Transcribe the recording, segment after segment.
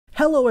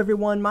Hello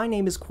everyone, my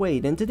name is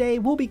Quade, and today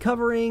we'll be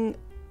covering...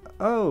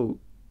 what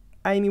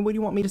do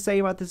you want me to say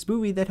about this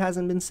movie that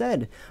hasn't been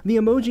said? The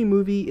Emoji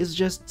Movie is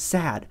just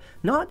sad.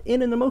 Not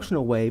in an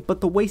emotional way,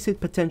 but the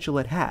wasted potential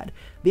it had.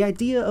 The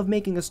idea of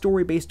making a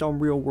story based on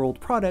real-world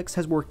products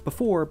has worked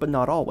before, but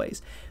not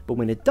always. But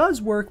when it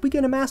does work, we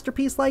get a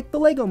masterpiece like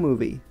the Lego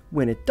Movie.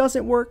 When it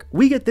doesn't work,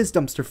 we get this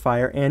dumpster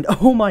fire, and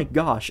oh my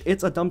gosh,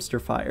 it's a dumpster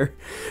fire.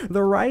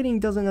 The writing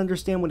doesn't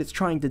understand what it's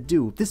trying to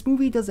do. This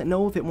movie doesn't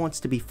know if it wants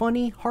to be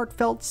funny,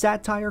 heartfelt,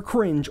 satire,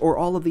 cringe, or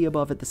all of the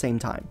above at the same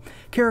time.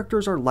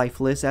 Characters are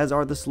lifeless, as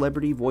are the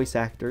celebrity voice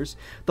actors.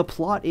 The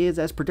plot is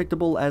as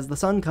predictable as the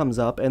sun comes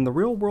up, and the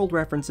real-world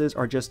references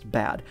are just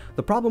bad.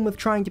 The problem with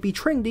trying to be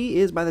trendy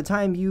is by the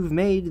time you've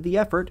made the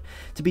effort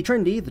to be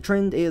trendy, the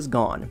trend is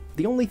gone.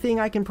 The only thing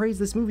I can praise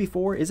this movie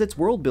for is its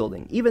world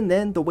building. Even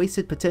then, the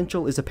wasted potential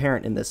is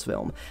apparent in this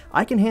film.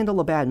 I can handle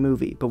a bad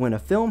movie, but when a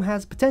film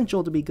has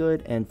potential to be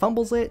good and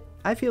fumbles it,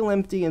 I feel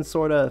empty and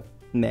sorta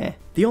meh.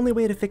 The only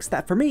way to fix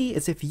that for me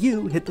is if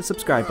you hit the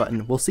subscribe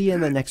button. We'll see you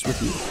in the next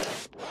review.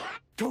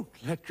 Don't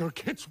let your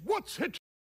kids watch it!